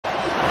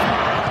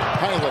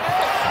Hyland.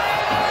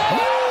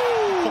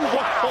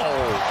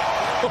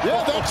 Wow.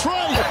 Yeah, that's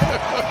right.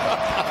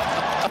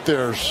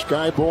 There's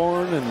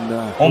Skyborn and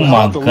oh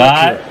my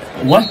God.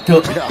 What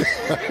the?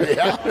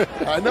 Yeah,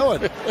 I know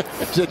it.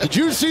 Did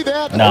you see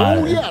that? Nah,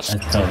 oh, yes.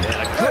 And a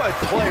good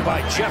play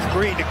by Jeff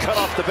Green to cut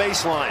off the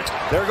baseline.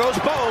 There goes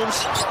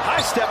Bones.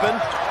 High stepping.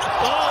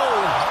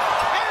 Oh,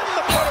 and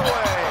the put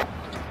away.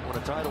 Won a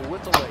title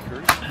with the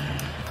Lakers.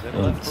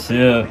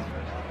 Chill.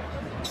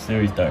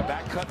 Series start.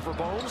 Back cut for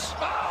Bones.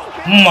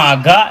 Oh my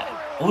God.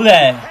 Who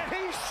that?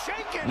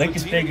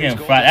 Lakers still getting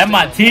fried. That's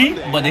my team,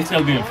 but they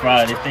still getting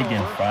fried. They still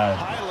getting fried.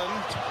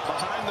 Hyland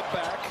behind the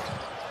back.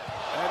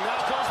 And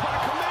now goes by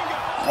Kuminga.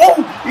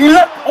 Oh, he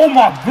left. Oh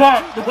my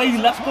God. The way he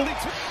left him.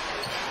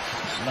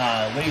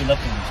 Nah, the way he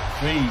left him was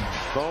crazy.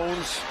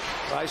 Bones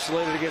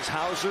isolated against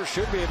Hauser.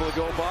 Should be able to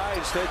go by.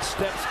 Instead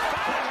steps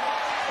back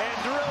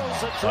and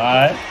drills it. All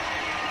right.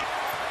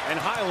 And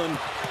Hyland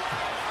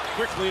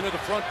quickly into the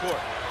front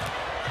court.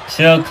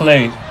 Chill,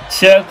 Clay.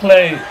 Chill,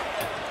 Clay.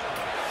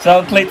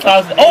 Chill, Clay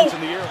Thompson. Oh!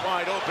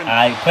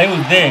 Alright, Clay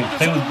was there.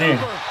 Clay was there.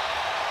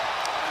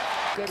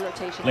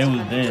 Clay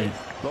was there.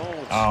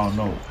 I don't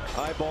know.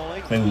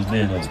 Clay was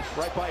there, though.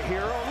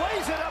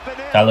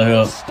 Tyler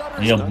Hill.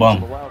 He a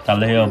bum.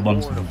 Tyler Hill a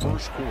bum.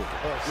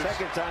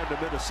 Second time to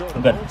Minnesota.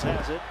 Better. Bones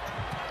has it.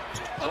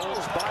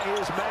 Bones by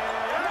his man.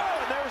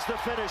 And there's the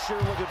finish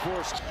you're looking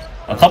for.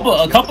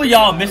 A couple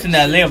y'all missing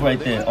that layup right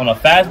there on a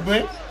fast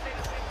break.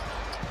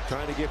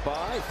 Trying to get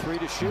by, 3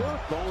 to shoot.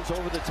 Bones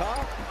over the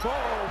top.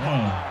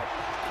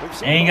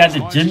 Ain't got the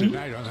Jimmy.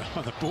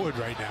 On the board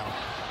right now.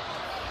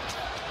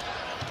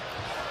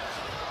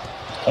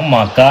 Oh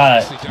my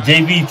God,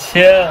 JB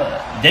chill.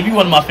 JB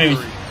one of my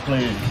favorite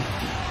players.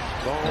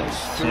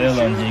 Chill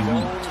on JB.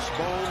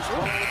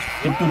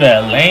 Skip through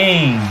that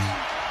lane.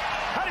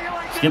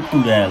 Skip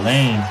through that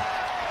lane.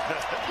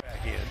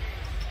 Back in.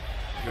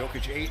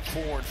 Jokic 8,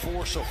 4, and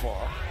 4 so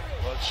far.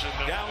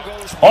 Down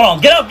goes. Hold on,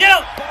 get up, get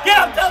up, get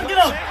up, tell him, get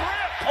up.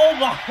 Oh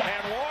my.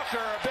 And Walker,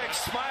 a big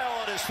smile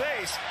on his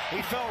face.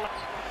 He fell.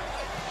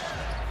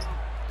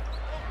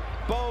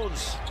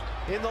 Bones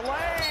in the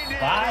lane.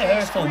 Why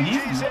her so easy?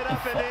 What the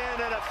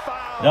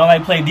fuck? They don't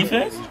like playing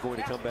defense? He's going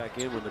to come back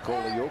in with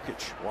Nikola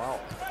Jokic. Wow.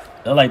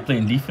 They like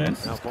playing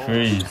defense? It's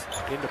crazy.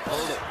 Into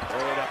Porter.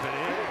 Throw it up and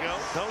in. There you go.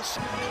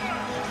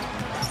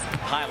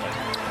 Hyland.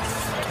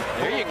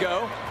 There you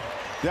go.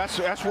 That's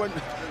what.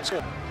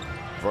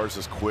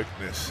 Versus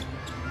quickness.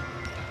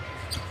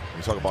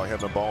 You talk about him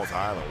and Bones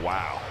Hyland.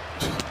 Wow.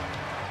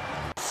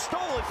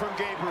 Stolen from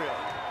Gabriel.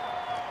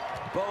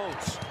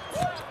 Bones.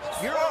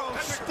 Euro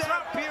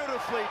step,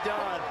 beautifully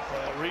done.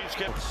 Reeves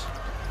gets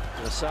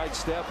a side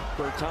step.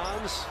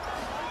 Bertans.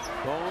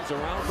 Bones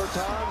around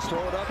Bertans.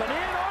 Throw it up and in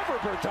over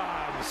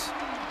Bertans.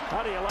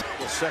 How do you like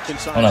the second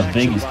side? On a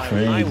big is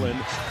crazy.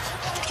 Hyland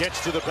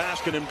gets to the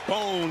basket and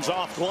Bones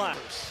off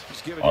glass.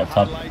 He's giving you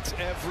highlights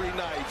every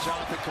night.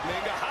 Jonathan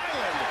Kuminga.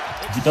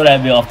 Hyland. If you throw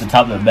that bit off the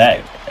top of the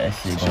back, that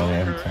shit going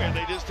every time. And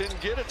they just didn't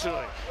get it to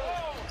him.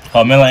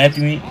 Carmelo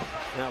Anthony,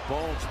 Now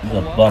Bones. he's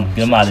a bum.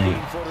 Get him out of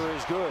here.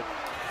 Is good.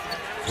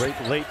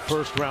 Great late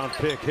first round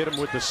pick. Hit him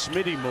with the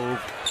Smitty move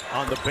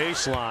on the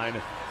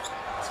baseline.